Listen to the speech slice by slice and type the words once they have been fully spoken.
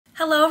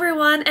Hello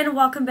everyone and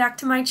welcome back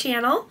to my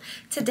channel.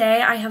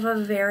 Today I have a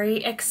very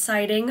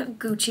exciting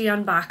Gucci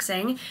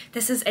unboxing.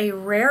 This is a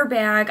rare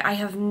bag. I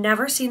have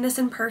never seen this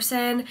in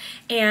person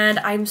and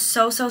I'm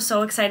so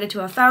excited to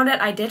have found it.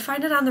 I did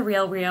find it on The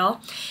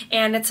RealReal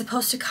and it's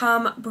supposed to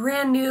come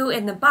brand new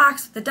in the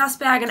box with the dust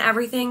bag and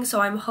everything, so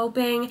I'm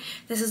hoping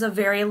this is a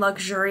very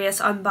luxurious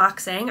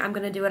unboxing. I'm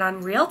going to do it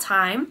on real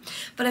time,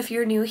 but if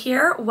you're new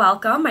here,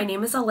 welcome. My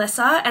name is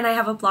Alyssa and I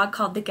have a blog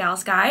called The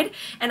Gal's Guide,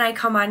 and I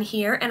come on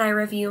here and I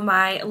review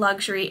my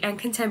luxury and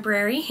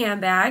contemporary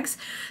handbags.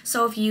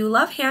 So if you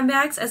love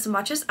handbags as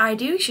much as I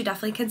do, you should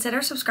definitely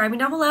consider subscribing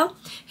down below.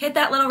 Hit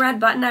that little red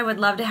button. I would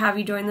love to have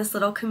you join this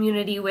little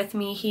community with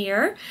me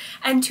here.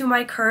 And to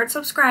my current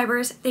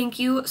subscribers, thank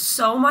you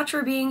so much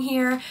for being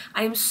here.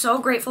 I am so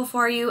grateful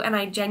for you and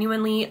I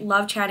genuinely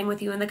love chatting with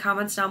you in the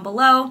comments down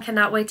below.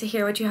 Cannot wait to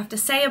hear what you have to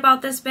say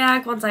about this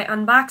bag once I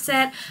unbox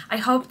it. I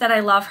hope that I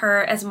love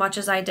her as much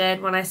as I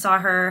did when I saw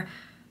her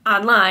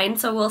online,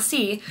 so we'll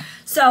see.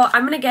 So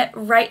I'm gonna get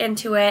right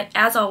into it.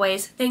 As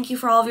always, thank you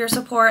for all of your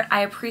support.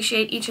 I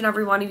appreciate each and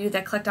every one of you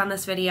that clicked on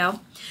this video.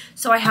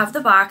 So I have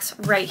the box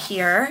right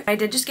here. I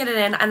did just get it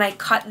in and I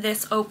cut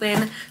this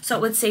open so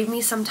it would save me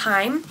some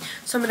time.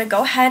 So I'm gonna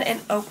go ahead and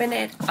open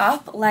it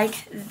up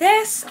like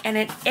this, and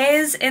it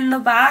is in the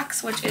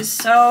box, which is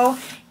so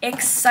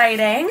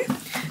exciting.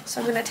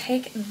 So I'm gonna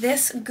take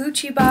this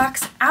Gucci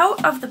box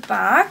out of the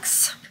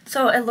box.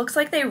 So it looks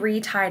like they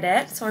retied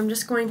it, so I'm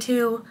just going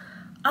to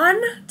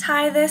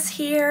untie this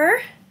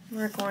here.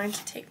 We're going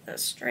to take the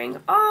string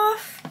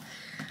off.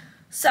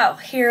 So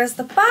here's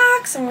the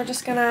box and we're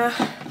just gonna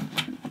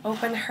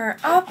open her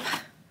up.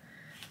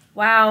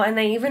 Wow, and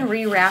they even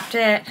rewrapped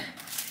it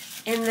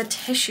in the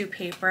tissue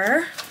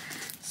paper.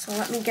 So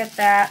let me get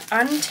that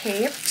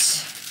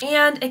untaped.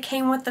 And it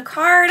came with the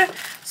card.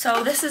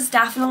 So this is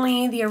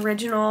definitely the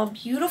original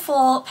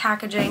beautiful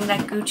packaging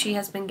that Gucci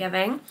has been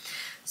giving.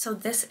 So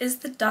this is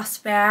the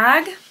dust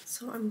bag.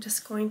 So I'm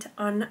just going to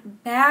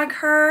unbag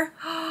her.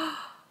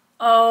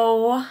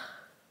 Oh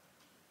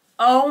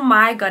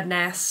my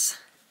goodness.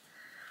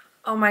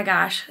 Oh my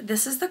gosh.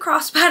 This is the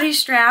crossbody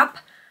strap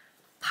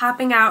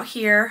popping out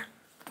here.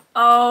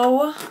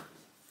 Oh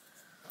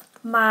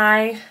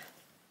my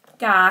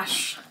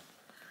gosh.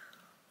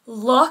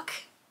 Look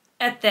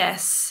at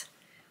this.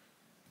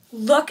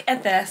 Look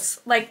at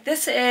this. Like,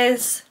 this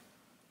is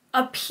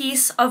a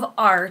piece of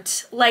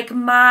art. Like,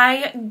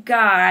 my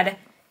God,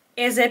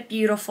 is it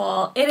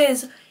beautiful. It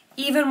is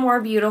even more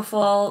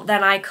beautiful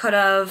than I could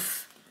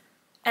have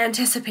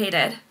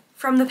anticipated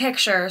from the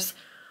pictures.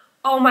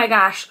 Oh my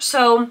gosh.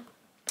 So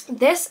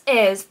this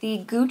is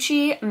the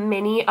Gucci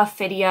Mini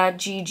Ophidia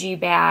GG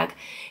bag,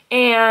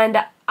 and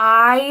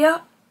I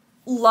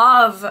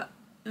love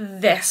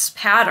this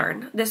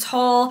pattern. This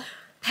whole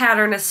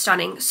pattern is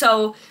stunning.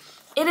 So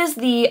it is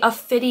the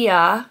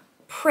Ophidia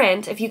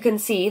print, if you can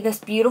see, this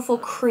beautiful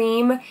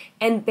cream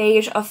and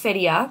beige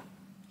Ophidia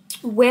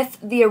with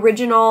the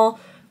original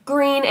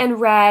green and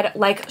red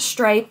like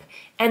stripe,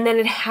 and then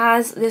it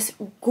has this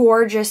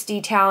gorgeous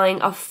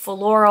detailing of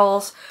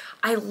florals.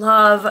 I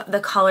love the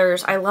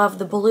colors. I love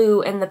the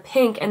blue and the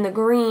pink and the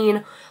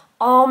green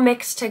all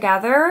mixed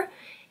together.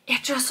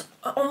 It just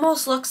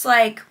almost looks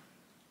like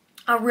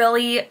a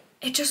really,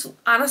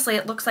 honestly,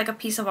 it looks like a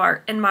piece of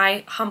art in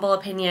my humble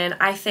opinion.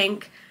 I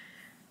think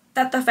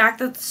that the fact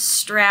that the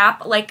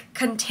strap like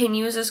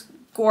continues this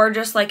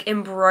gorgeous like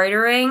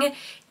embroidering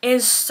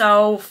is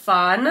so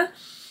fun.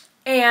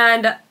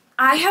 And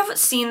I have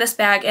seen this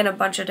bag in a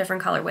bunch of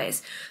different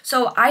colorways.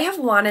 So I have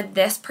wanted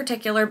this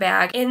particular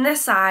bag in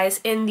this size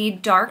in the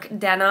dark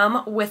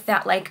denim with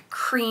that like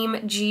cream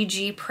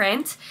GG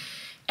print,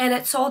 and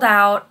it sold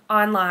out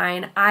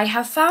online. I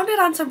have found it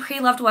on some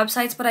pre-loved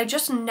websites, but I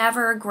just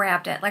never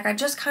grabbed it. Like, I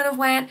just kind of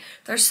went,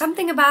 there's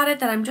something about it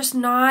that I'm just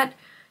not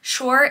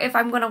sure if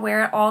I'm going to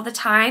wear it all the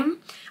time.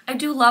 I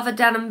do love a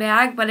denim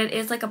bag, but it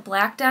is like a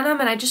black denim,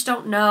 and I just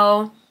don't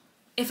know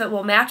if it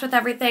will match with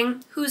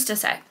everything. Who's to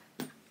say?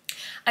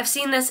 I've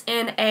seen this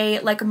in a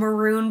like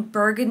maroon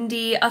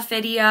burgundy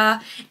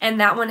Ophidia, and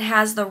that one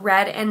has the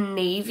red and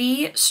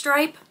navy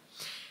stripe.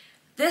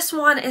 This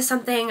one is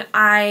something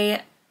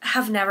I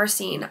have never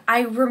seen.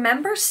 I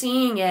remember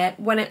seeing it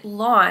when it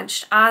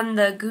launched on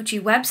the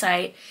Gucci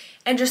website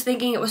and just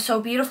thinking it was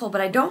so beautiful,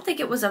 but I don't think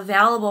it was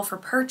available for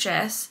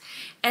purchase.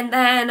 And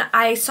then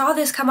I saw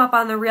this come up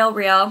on The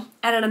RealReal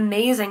at an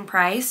amazing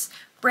price,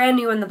 brand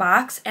new in the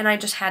box, and I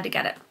just had to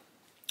get it.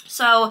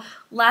 So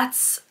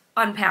let's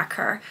unpack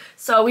her.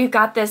 So we've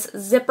got this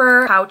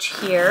zipper pouch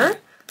here.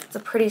 It's a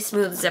pretty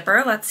smooth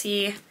zipper. Let's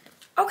see.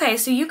 Okay,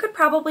 so you could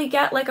probably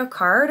get like a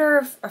card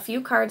or a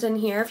few cards in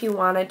here if you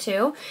wanted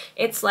to.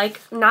 It's like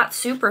not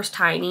super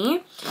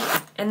tiny,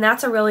 and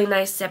that's a really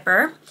nice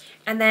zipper.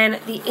 And then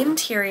the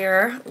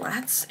interior,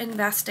 let's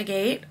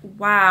investigate.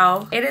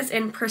 Wow, it is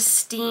in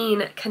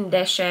pristine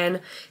condition.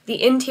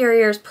 The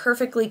interior is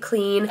perfectly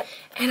clean,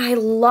 and I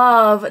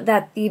love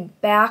that the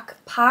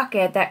back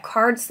pocket, that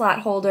card slot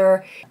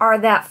holder, are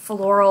that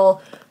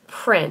floral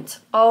print.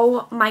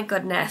 Oh my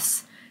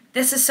goodness.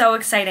 This is so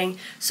exciting.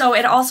 So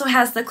it also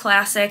has the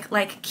classic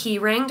like key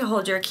ring to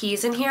hold your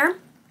keys in here.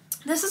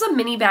 This is a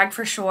mini bag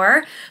for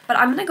sure, but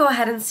I'm gonna go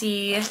ahead and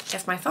see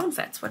if my phone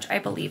fits, which I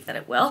believe that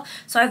it will.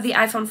 So I have the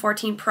iPhone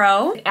 14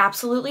 Pro. It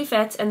absolutely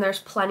fits, and there's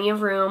plenty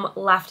of room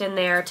left in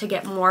there to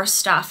get more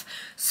stuff.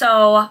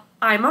 So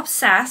I'm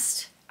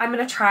obsessed. I'm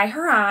gonna try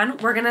her on.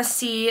 We're gonna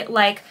see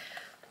like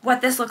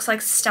what this looks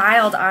like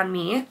styled on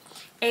me.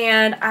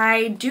 And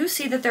I do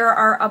see that there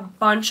are a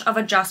bunch of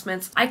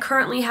adjustments. I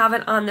currently have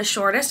it on the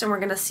shortest, and we're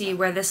gonna see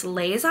where this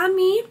lays on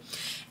me.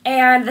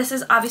 And this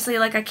is obviously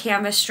like a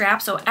canvas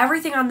strap, so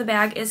everything on the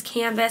bag is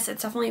canvas.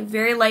 It's definitely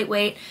very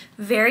lightweight,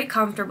 very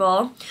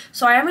comfortable.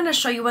 So I am going to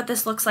show you what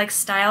this looks like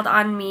styled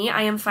on me.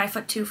 I am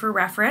 5'2" for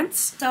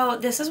reference. So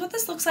this is what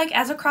this looks like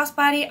as a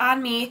crossbody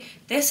on me.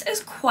 This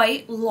is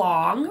quite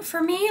long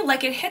for me.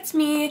 Like, it hits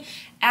me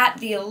at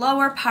the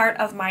lower part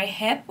of my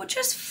hip, which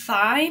is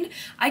fine.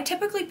 I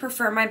typically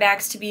prefer my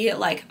bags to be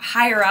like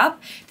higher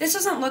up. This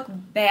doesn't look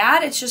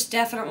bad. It's just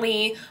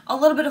definitely a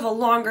little bit of a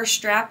longer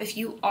strap if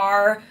you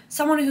are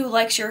someone who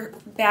likes your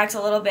bags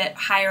a little bit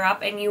higher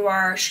up and you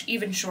are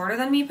even shorter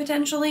than me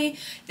potentially.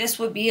 This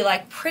would be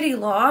like pretty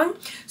long.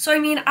 So I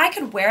mean, I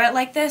could wear it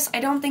like this. I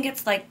don't think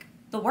it's like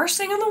the worst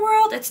thing in the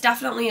world. It's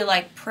definitely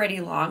like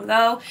pretty long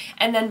though.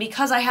 And then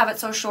because I have it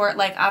so short,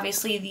 like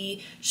obviously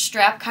the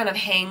strap kind of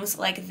hangs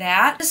like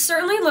that. This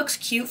certainly looks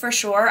cute for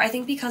sure. I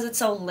think because it's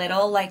so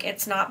little, like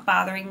it's not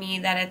bothering me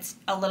that it's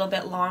a little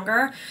bit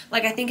longer.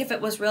 Like I think if it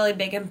was really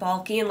big and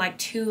bulky and like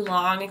too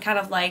long and kind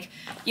of like,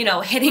 you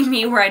know, hitting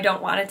me where I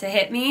don't want it to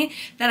hit me,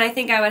 then I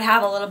think I would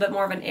have a little bit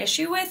more of an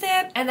issue with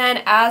it. And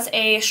then as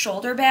a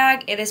shoulder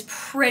bag, it is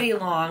pretty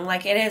long.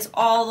 Like it is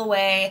all the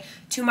way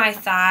to my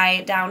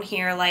thigh down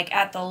here, like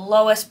at the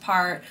lowest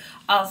part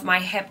of my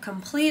hip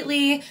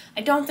completely.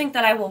 I don't think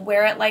that I will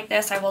wear it like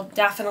this. I will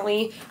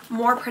definitely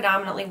more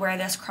predominantly wear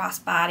this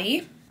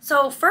crossbody.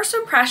 So first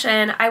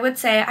impression, I would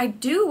say I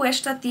do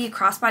wish that the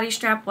crossbody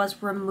strap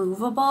was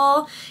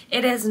removable.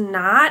 It is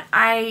not.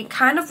 I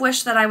kind of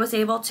wish that I was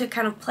able to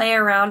kind of play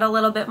around a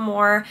little bit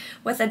more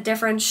with a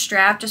different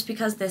strap just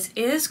because this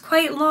is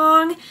quite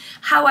long.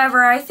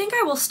 However, I think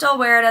I will still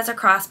wear it as a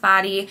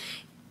crossbody.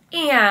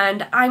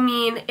 And I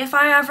mean, if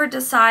I ever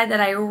decide that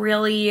I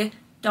really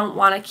don't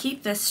want to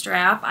keep this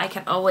strap, I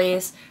can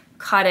always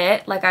cut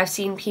it. Like I've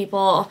seen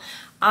people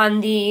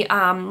on the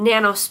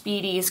Nano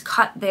Speedies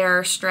cut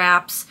their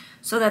straps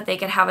so that they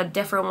could have a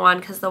different one,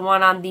 because the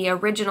one on the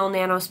original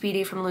Nano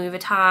Speedy from Louis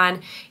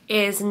Vuitton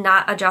is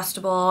not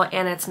adjustable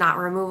and it's not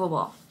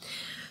removable.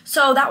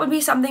 So that would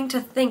be something to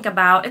think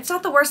about. It's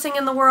not the worst thing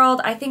in the world.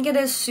 I think it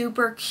is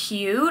super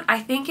cute. I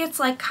think it's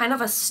like kind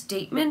of a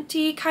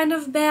statement-y kind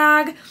of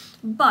bag,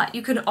 but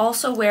you could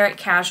also wear it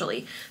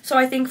casually. So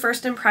I think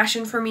first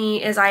impression for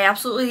me is I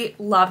absolutely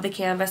love the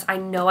canvas. I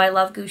know I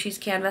love Gucci's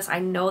canvas. I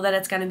know that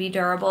it's going to be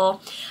durable.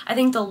 I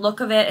think the look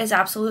of it is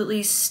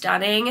absolutely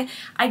stunning.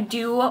 I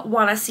do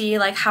want to see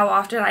like how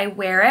often I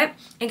wear it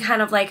and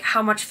kind of like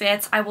how much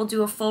fits. I will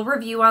do a full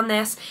review on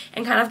this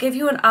and kind of give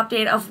you an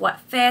update of what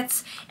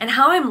fits and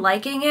how I'm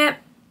liking it.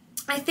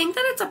 I think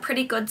that it's a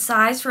pretty good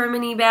size for a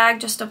mini bag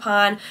just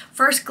upon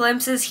first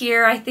glimpses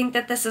here. I think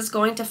that this is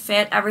going to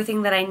fit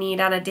everything that I need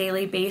on a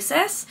daily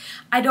basis.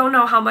 I don't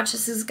know how much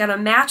this is going to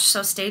match,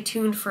 so stay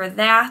tuned for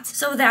that.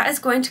 So that is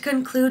going to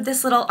conclude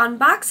this little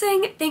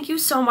unboxing. Thank you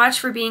so much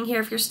for being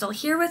here if you're still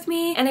here with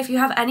me. And if you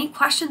have any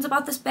questions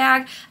about this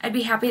bag, I'd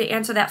be happy to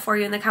answer that for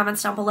you in the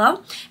comments down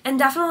below. And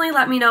definitely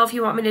let me know if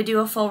you want me to do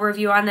a full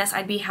review on this.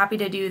 I'd be happy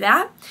to do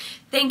that.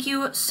 Thank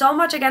you so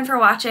much again for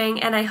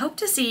watching, and I hope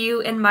to see you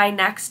in my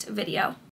next video.